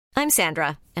I'm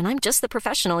Sandra, and I'm just the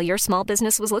professional your small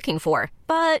business was looking for.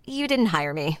 But you didn't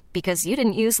hire me because you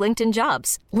didn't use LinkedIn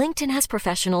Jobs. LinkedIn has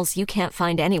professionals you can't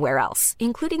find anywhere else,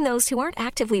 including those who aren't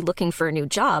actively looking for a new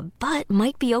job, but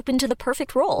might be open to the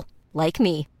perfect role, like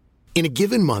me. In a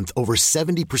given month, over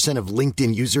 70% of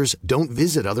LinkedIn users don't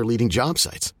visit other leading job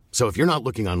sites. So if you're not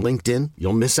looking on LinkedIn,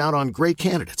 you'll miss out on great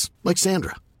candidates like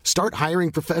Sandra. Start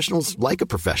hiring professionals like a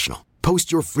professional.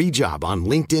 Post your free job on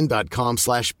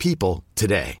linkedin.com/people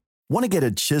today. Want to get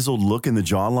a chiseled look in the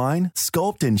jawline?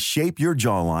 Sculpt and shape your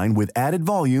jawline with added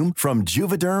volume from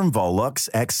Juvederm Volux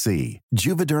XC.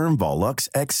 Juvederm Volux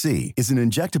XC is an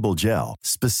injectable gel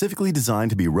specifically designed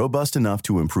to be robust enough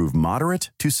to improve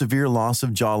moderate to severe loss of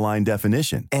jawline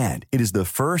definition. And it is the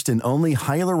first and only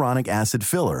hyaluronic acid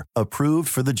filler approved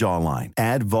for the jawline.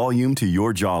 Add volume to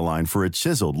your jawline for a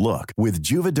chiseled look with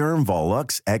Juvederm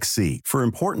Volux XC. For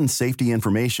important safety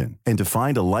information and to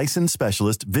find a licensed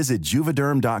specialist, visit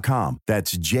juvederm.com.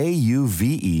 That's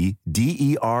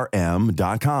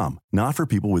JUVEDERM.com. Not for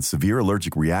people with severe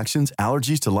allergic reactions,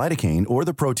 allergies to lidocaine, or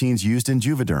the proteins used in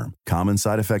Juvederm. Common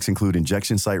side effects include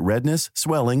injection site redness,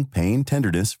 swelling, pain,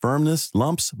 tenderness, firmness,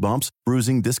 lumps, bumps,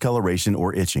 bruising, discoloration,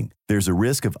 or itching. There's a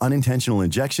risk of unintentional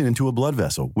injection into a blood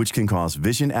vessel, which can cause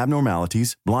vision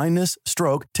abnormalities, blindness,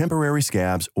 stroke, temporary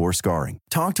scabs, or scarring.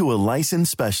 Talk to a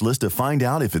licensed specialist to find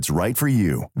out if it's right for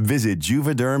you. Visit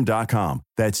Juvederm.com.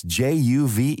 That's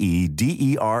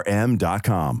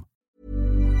JUVEDERM.com.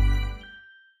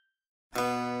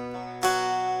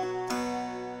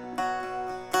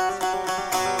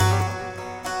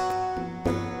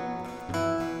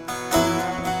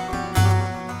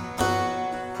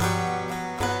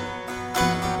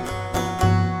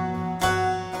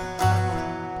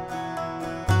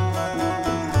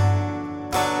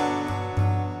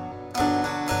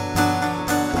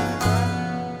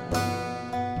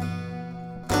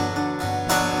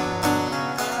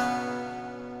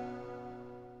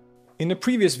 In a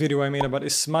previous video I made about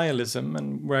Ismailism,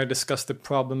 and where I discussed the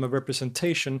problem of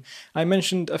representation, I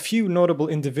mentioned a few notable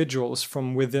individuals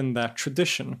from within that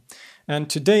tradition. And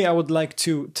today I would like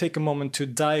to take a moment to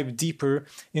dive deeper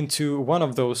into one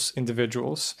of those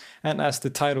individuals. And as the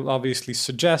title obviously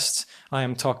suggests, I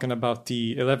am talking about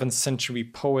the 11th century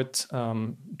poet,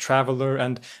 traveler,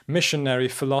 and missionary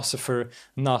philosopher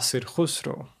Nasir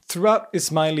Khusraw. Throughout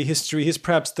Ismaili history, he's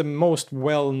perhaps the most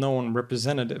well-known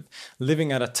representative,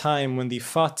 living at a time when the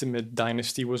Fatimid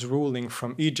dynasty was ruling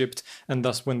from Egypt, and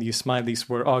thus when the Ismailis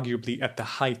were arguably at the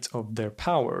height of their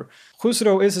power.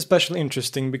 Khusraw is especially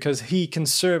interesting because he can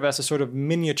serve as a sort of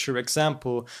miniature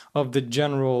example of the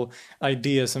general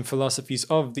ideas and philosophies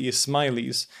of the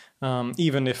Ismailis.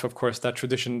 Even if, of course, that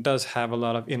tradition does have a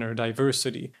lot of inner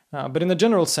diversity. But in the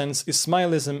general sense,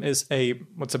 Ismailism is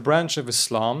what's a branch of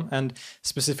Islam, and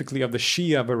specifically of the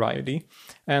Shia variety.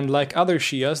 And like other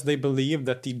Shias, they believe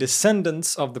that the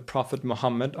descendants of the Prophet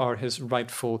Muhammad are his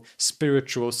rightful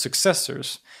spiritual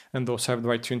successors, and those who have the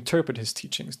right to interpret his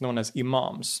teachings, known as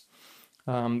imams.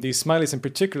 The Ismailis in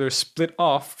particular split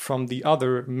off from the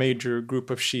other major group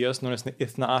of Shias, known as the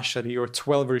Ithna Ashari or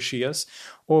 12er Shias,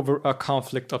 over a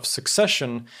conflict of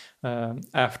succession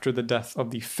after the death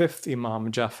of the fifth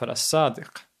Imam, Jafar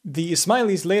as-Sadiq. The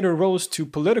Ismailis later rose to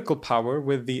political power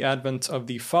with the advent of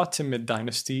the Fatimid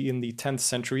dynasty in the 10th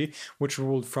century, which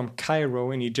ruled from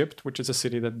Cairo in Egypt, which is a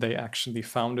city that they actually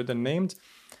founded and named.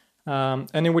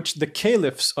 And in which the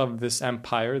caliphs of this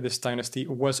empire, this dynasty,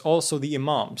 was also the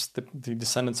imams, the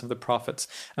descendants of the prophets,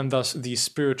 and thus the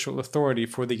spiritual authority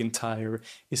for the entire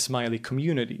Ismaili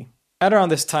community. At around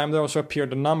this time, there also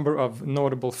appeared a number of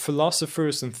notable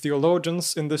philosophers and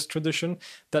theologians in this tradition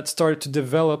that started to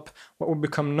develop what would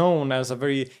become known as a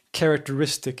very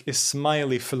characteristic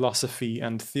Ismaili philosophy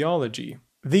and theology.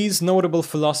 These notable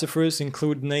philosophers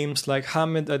include names like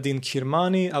Hamid ad-Din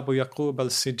Kirmani, Abu Yaqub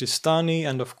al-Sijistani,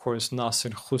 and of course Nasir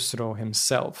Khusraw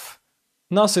himself.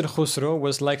 Nasir Khusraw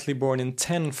was likely born in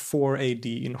 1004 AD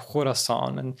in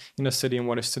Khurasan, and in a city in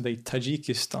what is today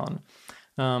Tajikistan.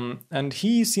 And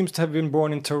he seems to have been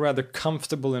born into a rather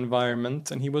comfortable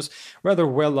environment, and he was rather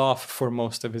well off for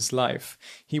most of his life.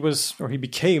 He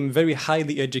became very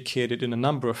highly educated in a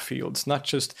number of fields, not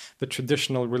just the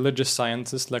traditional religious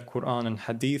sciences like Quran and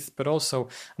Hadith, but also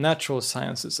natural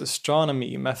sciences,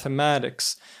 astronomy,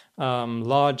 mathematics,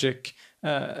 logic,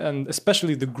 and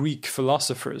especially the Greek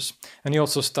philosophers. And he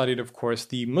also studied, of course,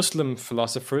 the Muslim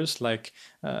philosophers like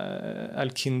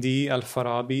Al-Kindi,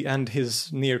 Al-Farabi, and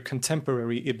his near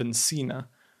contemporary Ibn Sina.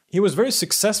 He was very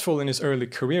successful in his early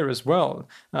career as well.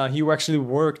 He actually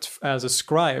worked as a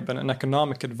scribe and an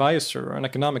economic advisor, or an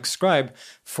economic scribe,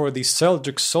 for the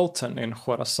Seljuk Sultan in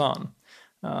Khorasan.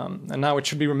 And now it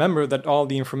should be remembered that all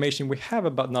the information we have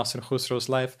about Nasir Khusraw's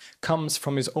life comes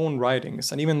from his own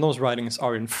writings, and even those writings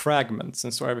are in fragments,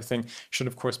 and so everything should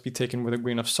of course be taken with a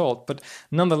grain of salt. But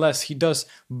nonetheless, he does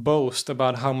boast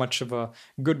about how much of a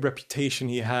good reputation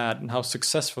he had and how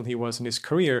successful he was in his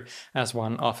career, as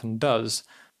one often does.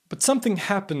 But something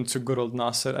happened to good old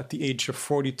Nasir at the age of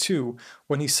 42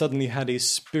 when he suddenly had a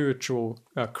spiritual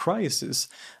crisis,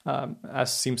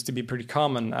 as seems to be pretty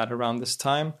common at around this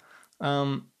time.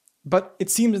 But it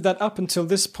seems that up until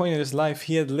this point in his life,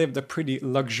 he had lived a pretty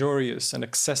luxurious and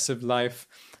excessive life,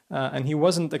 and he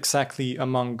wasn't exactly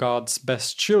among God's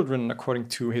best children according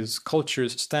to his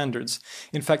culture's standards.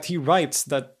 In fact, he writes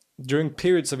that during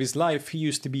periods of his life, he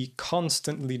used to be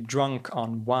constantly drunk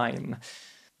on wine.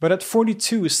 But at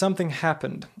 42, something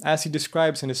happened, as he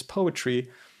describes in his poetry.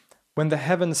 When the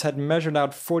heavens had measured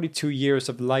out 42 years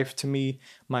of life to me,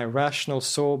 my rational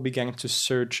soul began to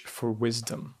search for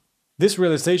wisdom. This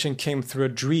realization came through a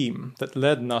dream that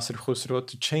led Nasir Khusraw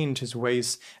to change his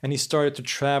ways, and he started to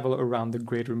travel around the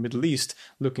greater Middle East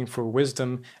looking for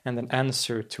wisdom and an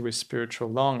answer to his spiritual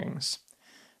longings.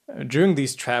 During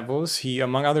these travels, he,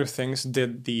 among other things,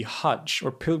 did the Hajj,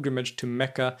 or pilgrimage to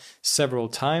Mecca, several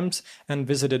times, and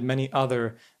visited many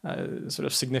other sort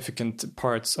of significant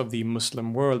parts of the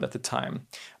Muslim world at the time.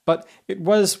 But it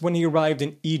was when he arrived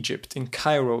in Egypt, in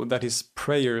Cairo, that his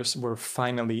prayers were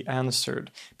finally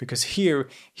answered, because here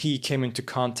he came into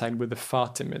contact with the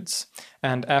Fatimids,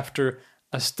 and after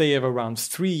a stay of around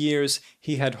 3 years,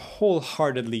 he had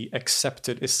wholeheartedly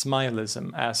accepted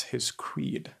Ismailism as his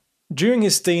creed. During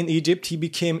his stay in Egypt, he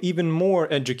became even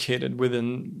more educated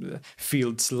within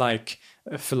fields like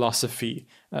philosophy,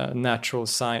 natural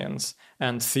science,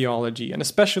 and theology, and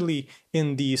especially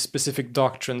in the specific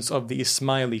doctrines of the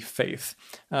Ismaili faith,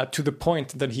 to the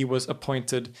point that he was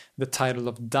appointed the title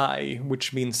of Dai,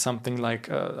 which means something like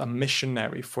a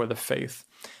missionary for the faith.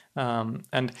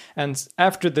 And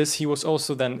after this, he was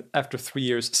also then, after 3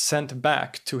 years, sent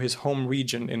back to his home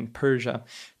region in Persia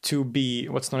to be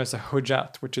what's known as a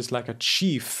hujat, which is like a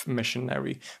chief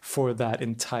missionary for that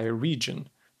entire region.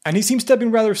 And he seems to have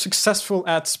been rather successful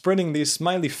at spreading the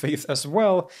Ismaili faith as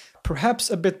well, perhaps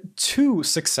a bit too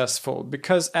successful,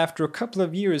 because after a couple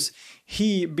of years,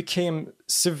 he became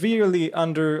severely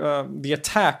under the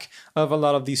attack of a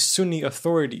lot of these Sunni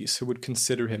authorities who would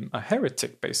consider him a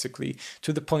heretic, basically,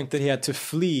 to the point that he had to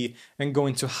flee and go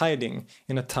into hiding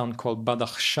in a town called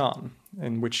Badakhshan,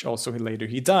 in which also later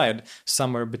he died,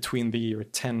 somewhere between the year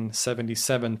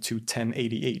 1077 to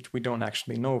 1088. We don't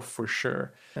actually know for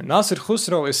sure. And Nasir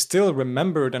Khusraw is still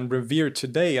remembered and revered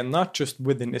today, and not just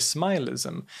within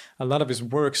Ismailism. A lot of his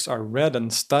works are read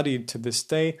and studied to this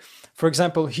day. For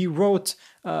example, he wrote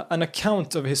an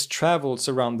account of his travels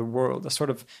around the world, a sort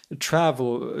of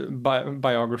travel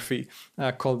biography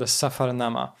called the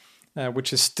Safarnama,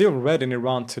 which is still read in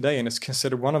Iran today and is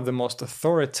considered one of the most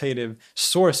authoritative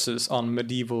sources on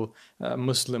medieval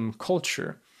Muslim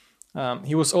culture.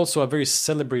 He was also a very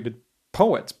celebrated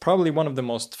poet, probably one of the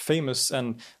most famous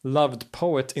and loved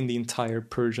poet in the entire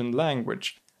Persian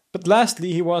language. But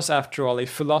lastly, he was, after all, a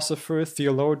philosopher,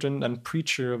 theologian, and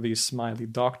preacher of the Ismaili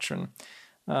doctrine.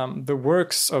 The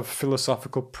works of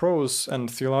philosophical prose and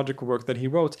theological work that he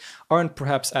wrote aren't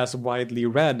perhaps as widely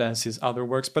read as his other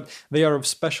works, but they are of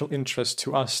special interest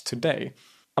to us today.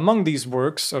 Among these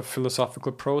works of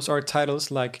philosophical prose are titles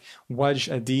like Wajh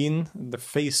ad-Din, The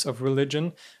Face of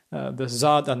Religion, the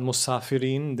Zad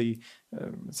al-Musafirin,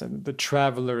 the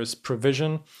Traveler's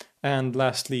Provision, and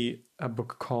lastly, a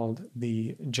book called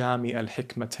the Jami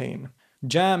al-Hikmatain.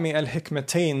 Jami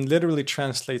al-Hikmatain literally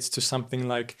translates to something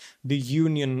like the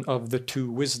union of the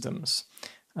two wisdoms,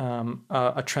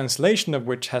 a translation of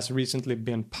which has recently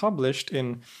been published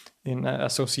in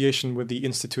association with the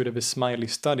Institute of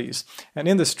Ismaili Studies. And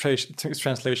in this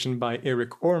translation by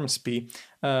Eric Ormsby,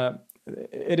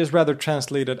 it is rather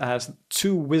translated as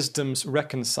Two Wisdoms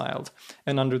Reconciled,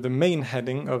 and under the main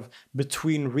heading of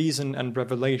Between Reason and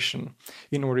Revelation,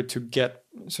 in order to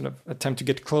attempt to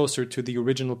get closer to the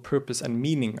original purpose and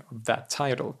meaning of that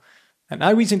title. And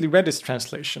I recently read this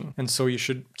translation, and so you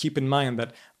should keep in mind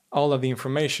that all of the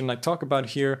information I talk about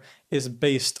here is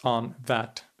based on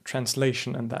that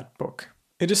translation and that book.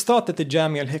 It is thought that the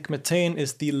Jami al-Hikmatain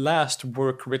is the last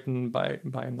work written by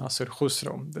Nasir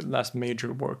Khusraw, the last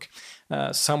major work,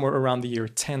 somewhere around the year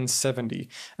 1070,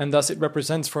 and thus it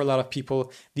represents for a lot of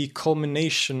people the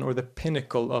culmination or the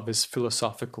pinnacle of his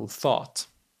philosophical thought.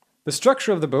 The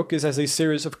structure of the book is as a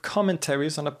series of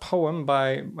commentaries on a poem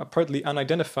by a partly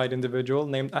unidentified individual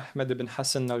named Ahmed ibn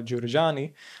Hassan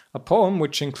al-Jurjani, A poem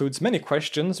which includes many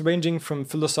questions, ranging from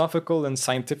philosophical and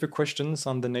scientific questions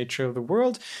on the nature of the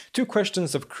world to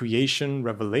questions of creation,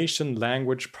 revelation,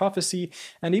 language, prophecy,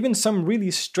 and even some really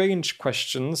strange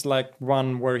questions, like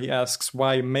one where he asks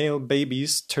why male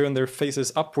babies turn their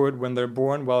faces upward when they're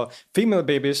born while female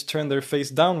babies turn their face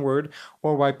downward,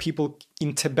 or why people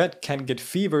in Tibet can't get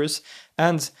fevers,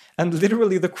 and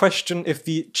literally the question if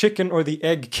the chicken or the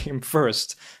egg came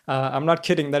first. I'm not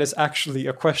kidding, that is actually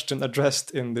a question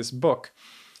addressed in this book.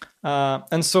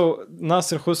 And so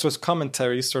Nasir Khusraw's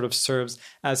commentary sort of serves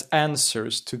as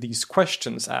answers to these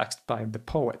questions asked by the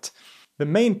poet. The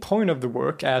main point of the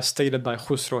work, as stated by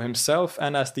Khusraw himself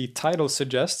and as the title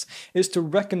suggests, is to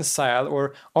reconcile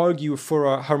or argue for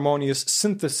a harmonious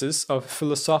synthesis of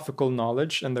philosophical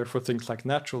knowledge, and therefore things like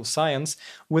natural science,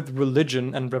 with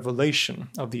religion and revelation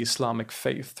of the Islamic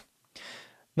faith.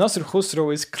 Nasir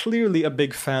Khusraw is clearly a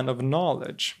big fan of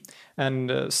knowledge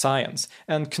and science,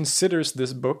 and considers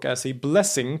this book as a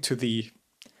blessing to the,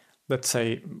 let's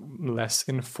say, less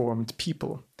informed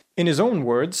people. In his own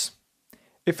words,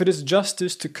 "If it is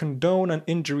justice to condone an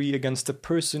injury against a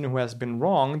person who has been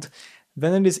wronged,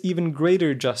 then it is even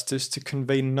greater justice to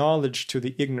convey knowledge to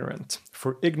the ignorant,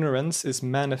 for ignorance is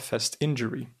manifest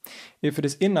injury. If it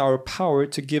is in our power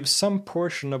to give some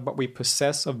portion of what we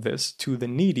possess of this to the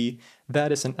needy,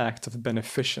 that is an act of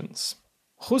beneficence."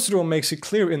 Khusraw makes it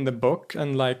clear in the book,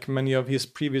 and like many of his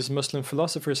previous Muslim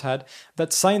philosophers had,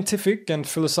 that scientific and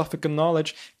philosophical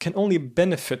knowledge can only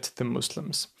benefit the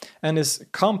Muslims and is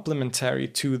complementary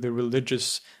to the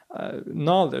religious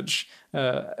knowledge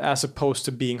as opposed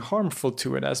to being harmful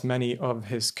to it, as many of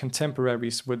his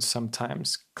contemporaries would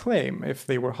sometimes claim if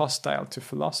they were hostile to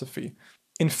philosophy.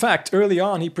 In fact, early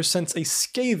on, he presents a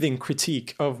scathing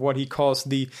critique of what he calls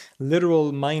the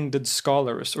literal-minded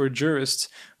scholars or jurists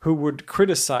who would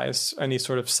criticize any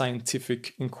sort of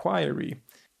scientific inquiry.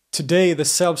 Today, the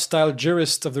self-styled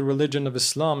jurists of the religion of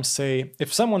Islam say,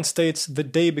 if someone states the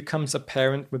day becomes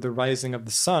apparent with the rising of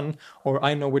the sun, or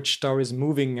I know which star is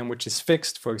moving and which is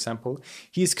fixed, for example,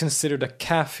 he is considered a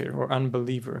kafir or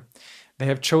unbeliever. They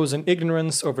have chosen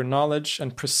ignorance over knowledge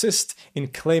and persist in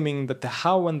claiming that the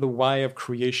how and the why of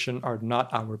creation are not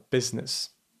our business.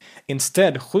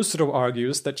 Instead, Khusraw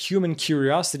argues that human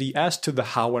curiosity as to the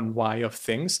how and why of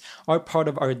things are part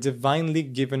of our divinely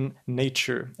given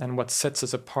nature and what sets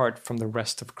us apart from the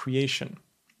rest of creation.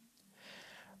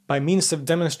 By means of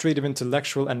demonstrative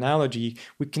intellectual analogy,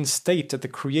 we can state that the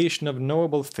creation of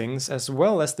knowable things, as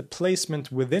well as the placement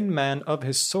within man of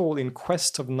his soul in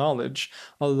quest of knowledge,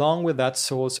 along with that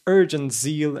soul's urgent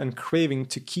zeal and craving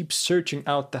to keep searching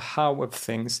out the how of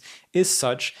things, is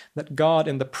such that God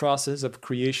in the process of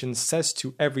creation says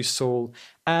to every soul,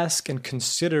 "Ask and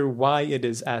consider why it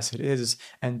is as it is,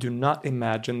 and do not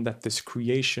imagine that this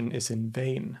creation is in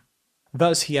vain."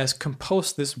 Thus, he has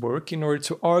composed this work in order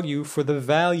to argue for the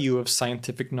value of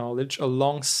scientific knowledge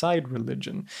alongside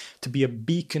religion, to be a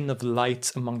beacon of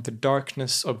light among the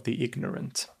darkness of the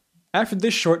ignorant. After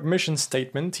this short mission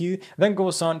statement, he then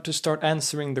goes on to start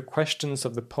answering the questions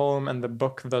of the poem, and the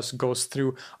book thus goes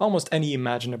through almost any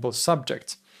imaginable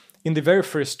subject. In the very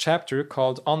first chapter,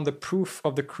 called On the Proof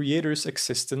of the Creator's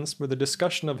Existence, with a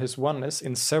discussion of his oneness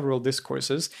in several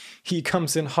discourses, he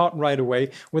comes in hot right away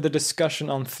with a discussion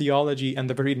on theology and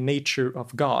the very nature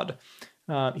of God.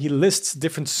 He lists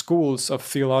different schools of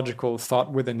theological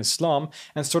thought within Islam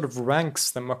and sort of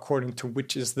ranks them according to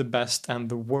which is the best and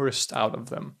the worst out of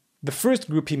them. The first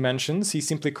group he mentions, he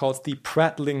simply calls the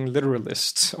prattling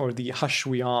literalists, or the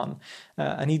Hashwiyan,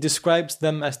 and he describes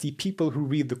them as the people who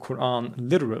read the Quran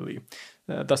literally,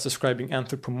 thus ascribing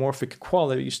anthropomorphic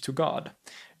qualities to God.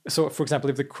 So, for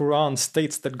example, if the Quran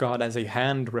states that God has a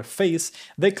hand or a face,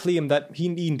 they claim that he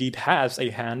indeed has a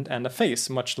hand and a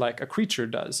face, much like a creature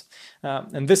does.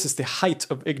 And this is the height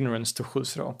of ignorance to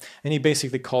Khusraw, and he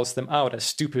basically calls them out as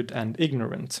stupid and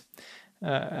ignorant.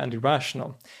 And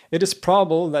irrational. It is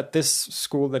probable that this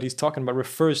school that he's talking about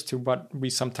refers to what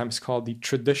we sometimes call the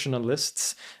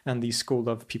traditionalists and the school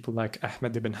of people like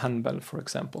Ahmed ibn Hanbal, for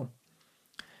example.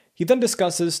 He then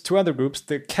discusses two other groups,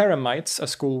 the Karamites, a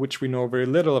school which we know very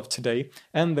little of today,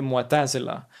 and the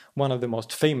Mu'tazila, one of the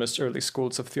most famous early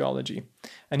schools of theology.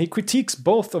 And he critiques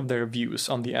both of their views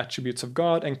on the attributes of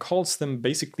God and calls them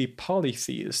basically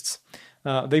polytheists.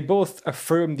 They both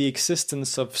affirm the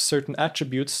existence of certain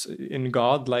attributes in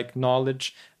God, like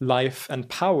knowledge, life, and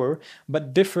power,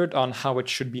 but differed on how it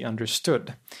should be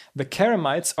understood. The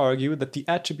Karamites argue that the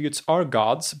attributes are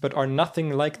God's, but are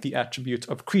nothing like the attribute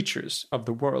of creatures of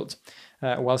the world.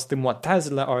 whilst the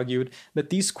Mu'tazila argued that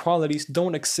these qualities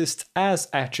don't exist as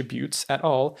attributes at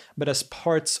all, but as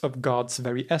parts of God's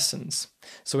very essence.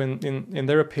 So in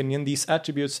their opinion, these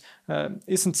attributes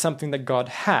isn't something that God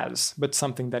has, but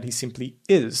something that he simply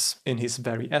is in his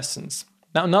very essence.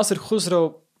 Now, Nasir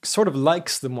Khusraw sort of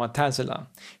likes the Mu'tazila.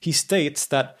 He states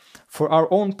that for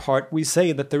our own part, we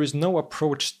say that there is no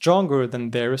approach stronger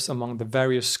than theirs among the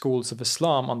various schools of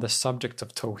Islam on the subject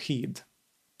of Tawheed.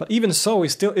 But even so, he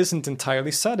still isn't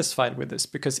entirely satisfied with this,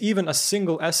 because even a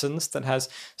single essence that has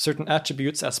certain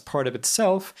attributes as part of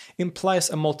itself implies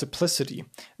a multiplicity,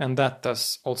 and that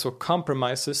thus also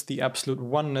compromises the absolute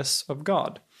oneness of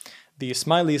God. The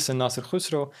Ismailis and Nasir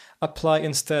Khusraw apply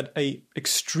instead a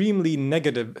extremely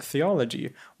negative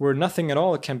theology, where nothing at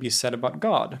all can be said about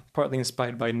God, partly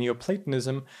inspired by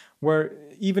Neoplatonism, where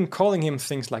even calling him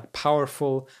things like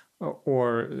powerful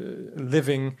or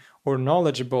living or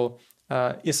knowledgeable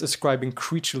is ascribing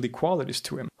creaturely qualities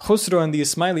to him. Khusraw and the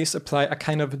Ismailis apply a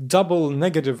kind of double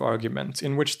negative argument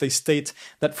in which they state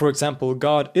that, for example,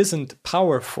 God isn't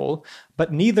powerful,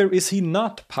 but neither is he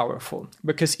not powerful,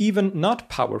 because even not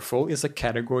powerful is a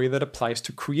category that applies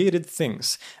to created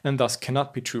things and thus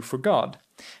cannot be true for God.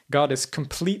 God is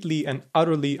completely and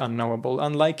utterly unknowable,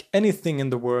 unlike anything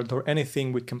in the world or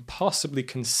anything we can possibly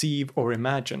conceive or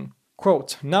imagine.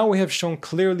 Quote, now we have shown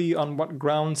clearly on what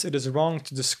grounds it is wrong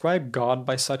to describe God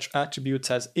by such attributes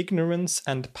as ignorance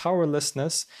and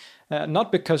powerlessness,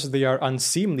 not because they are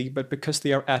unseemly, but because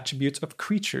they are attributes of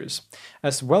creatures,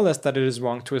 as well as that it is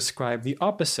wrong to ascribe the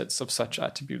opposites of such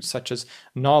attributes, such as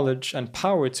knowledge and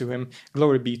power to him,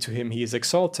 glory be to him, he is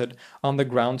exalted, on the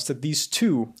grounds that these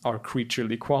too are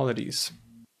creaturely qualities.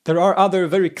 There are other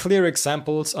very clear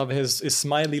examples of his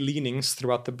Ismaili leanings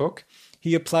throughout the book.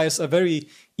 He applies a very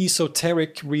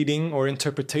esoteric reading or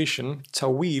interpretation,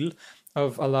 tawil,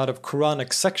 of a lot of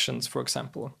Quranic sections, for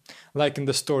example, like in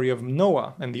the story of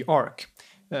Noah and the Ark,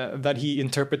 that he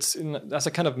interprets as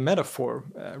a kind of metaphor,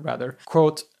 rather.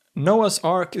 Quote, Noah's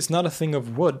Ark is not a thing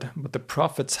of wood, but the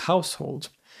prophet's household.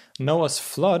 Noah's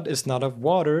flood is not of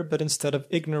water, but instead of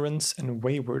ignorance and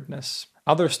waywardness.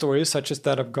 Other stories, such as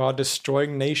that of God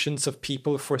destroying nations of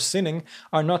people for sinning,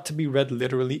 are not to be read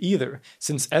literally either,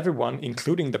 since everyone,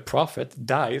 including the prophet,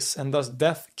 dies, and thus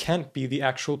death can't be the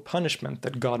actual punishment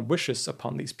that God wishes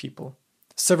upon these people.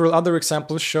 Several other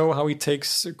examples show how he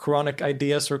takes Quranic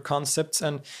ideas or concepts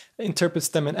and interprets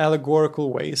them in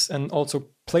allegorical ways, and also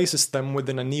places them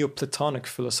within a Neoplatonic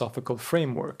philosophical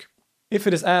framework. If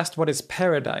it is asked what is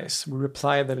paradise, we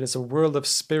reply that it is a world of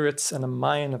spirits and a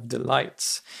mine of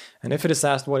delights. And if it is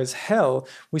asked what is hell,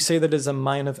 we say that it is a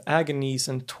mine of agonies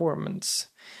and torments.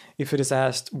 If it is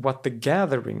asked what the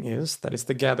gathering is, that is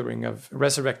the gathering of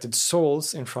resurrected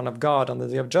souls in front of God on the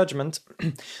Day of Judgment,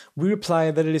 we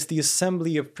reply that it is the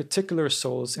assembly of particular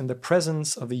souls in the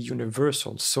presence of the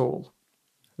universal soul.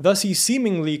 Thus, he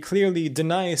seemingly clearly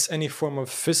denies any form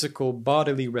of physical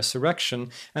bodily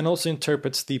resurrection, and also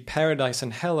interprets the paradise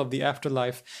and hell of the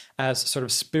afterlife as sort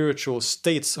of spiritual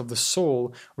states of the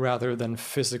soul rather than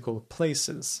physical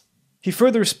places. He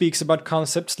further speaks about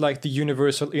concepts like the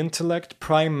universal intellect,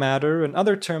 prime matter, and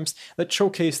other terms that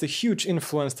showcase the huge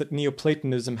influence that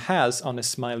Neoplatonism has on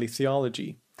Ismaili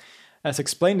theology. As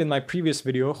explained in my previous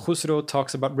video, Khusraw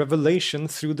talks about revelation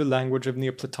through the language of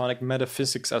Neoplatonic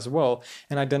metaphysics as well,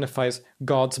 and identifies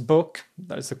God's book,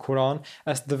 that is the Quran,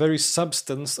 as the very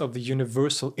substance of the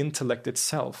universal intellect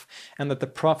itself, and that the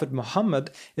Prophet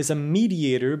Muhammad is a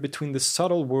mediator between the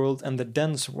subtle world and the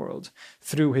dense world,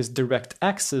 through his direct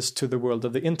access to the world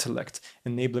of the intellect,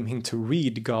 enabling him to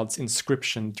read God's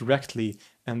inscription directly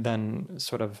and then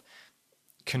sort of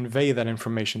convey that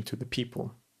information to the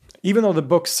people. Even though the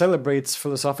book celebrates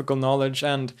philosophical knowledge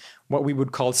and what we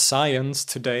would call science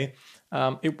today,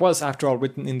 it was, after all,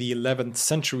 written in the 11th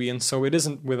century, and so it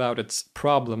isn't without its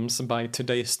problems by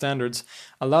today's standards.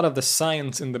 A lot of the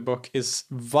science in the book is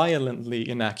violently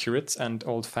inaccurate and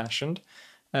old-fashioned,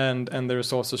 and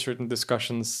there's also certain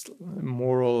discussions,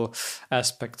 moral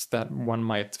aspects that one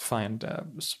might find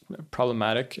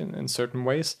problematic in certain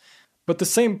ways. But the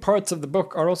same parts of the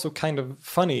book are also kind of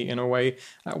funny in a way.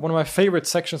 One of my favorite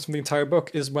sections from the entire book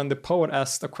is when the poet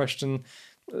asks a question,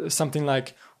 something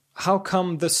like, how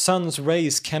come the sun's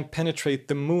rays can't penetrate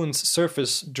the moon's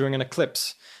surface during an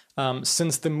eclipse,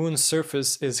 since the moon's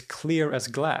surface is clear as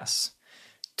glass?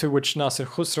 To which Nasir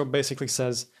Khusraw basically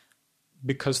says,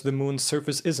 because the moon's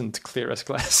surface isn't clear as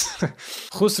glass.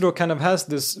 Khusraw kind of has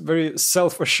this very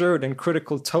self-assured and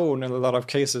critical tone in a lot of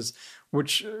cases,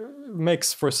 which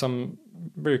makes for some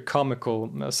very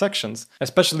comical sections,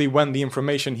 especially when the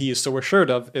information he is so assured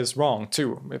of is wrong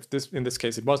too. In this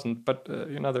case it wasn't, but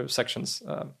in other sections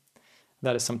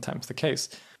that is sometimes the case.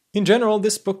 In general,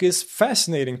 this book is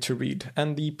fascinating to read,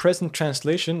 and the present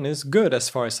translation is good as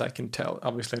far as I can tell.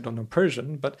 Obviously, I don't know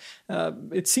Persian, but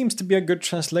it seems to be a good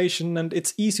translation, and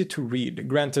it's easy to read,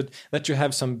 granted that you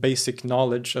have some basic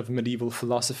knowledge of medieval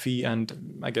philosophy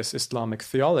and, I guess, Islamic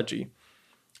theology.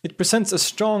 It presents a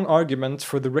strong argument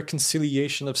for the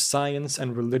reconciliation of science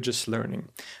and religious learning,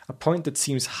 a point that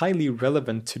seems highly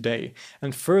relevant today,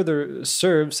 and further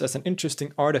serves as an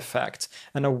interesting artifact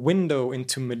and a window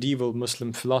into medieval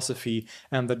Muslim philosophy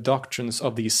and the doctrines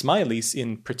of the Ismailis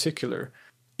in particular.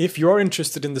 If you're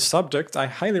interested in the subject, I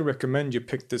highly recommend you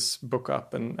pick this book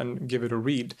up and give it a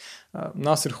read.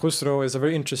 Nasir Khusraw is a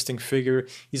very interesting figure.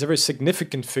 He's a very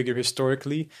significant figure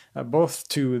historically, both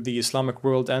to the Islamic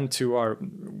world and to our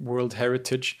world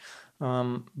heritage.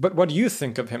 But what do you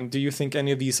think of him? Do you think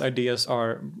any of these ideas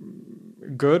are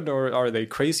good, or are they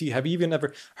crazy? Have you even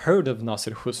ever heard of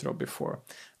Nasir Khusraw before?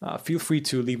 Feel free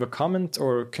to leave a comment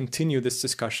or continue this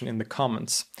discussion in the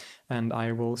comments, and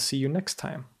I will see you next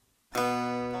time.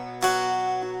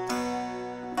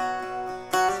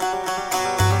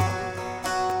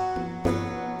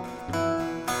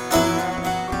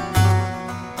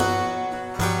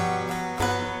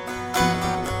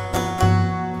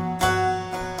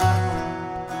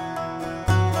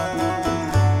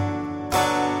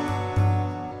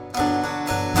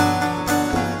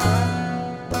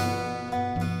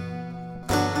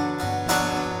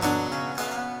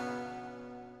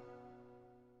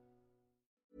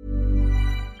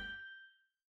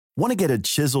 Want to get a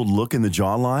chiseled look in the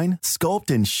jawline? Sculpt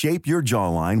and shape your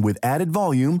jawline with added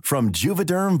volume from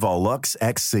Juvederm Volux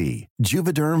XC.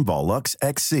 Juvederm Volux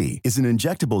XC is an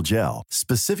injectable gel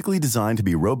specifically designed to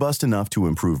be robust enough to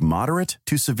improve moderate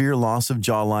to severe loss of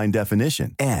jawline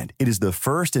definition. And it is the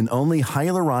first and only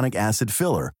hyaluronic acid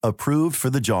filler approved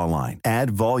for the jawline. Add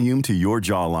volume to your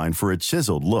jawline for a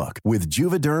chiseled look with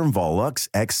Juvederm Volux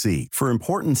XC. For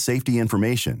important safety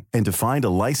information and to find a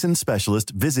licensed specialist,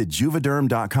 visit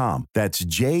juvederm.com. That's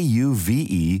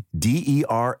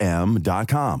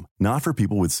JUVEDERM.com. Not for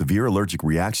people with severe allergic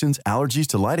reactions, allergies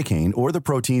to lidocaine, or the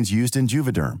proteins used in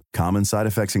Juvederm. Common side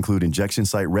effects include injection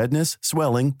site redness,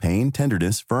 swelling, pain,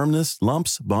 tenderness, firmness,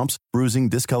 lumps, bumps, bruising,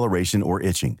 discoloration, or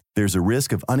itching. There's a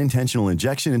risk of unintentional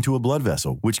injection into a blood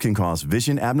vessel, which can cause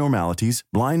vision abnormalities,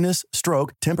 blindness,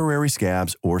 stroke, temporary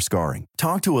scabs, or scarring.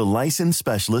 Talk to a licensed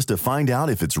specialist to find out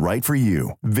if it's right for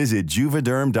you. Visit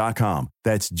Juvederm.com.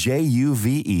 That's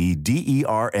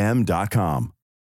JUVEDERM.com.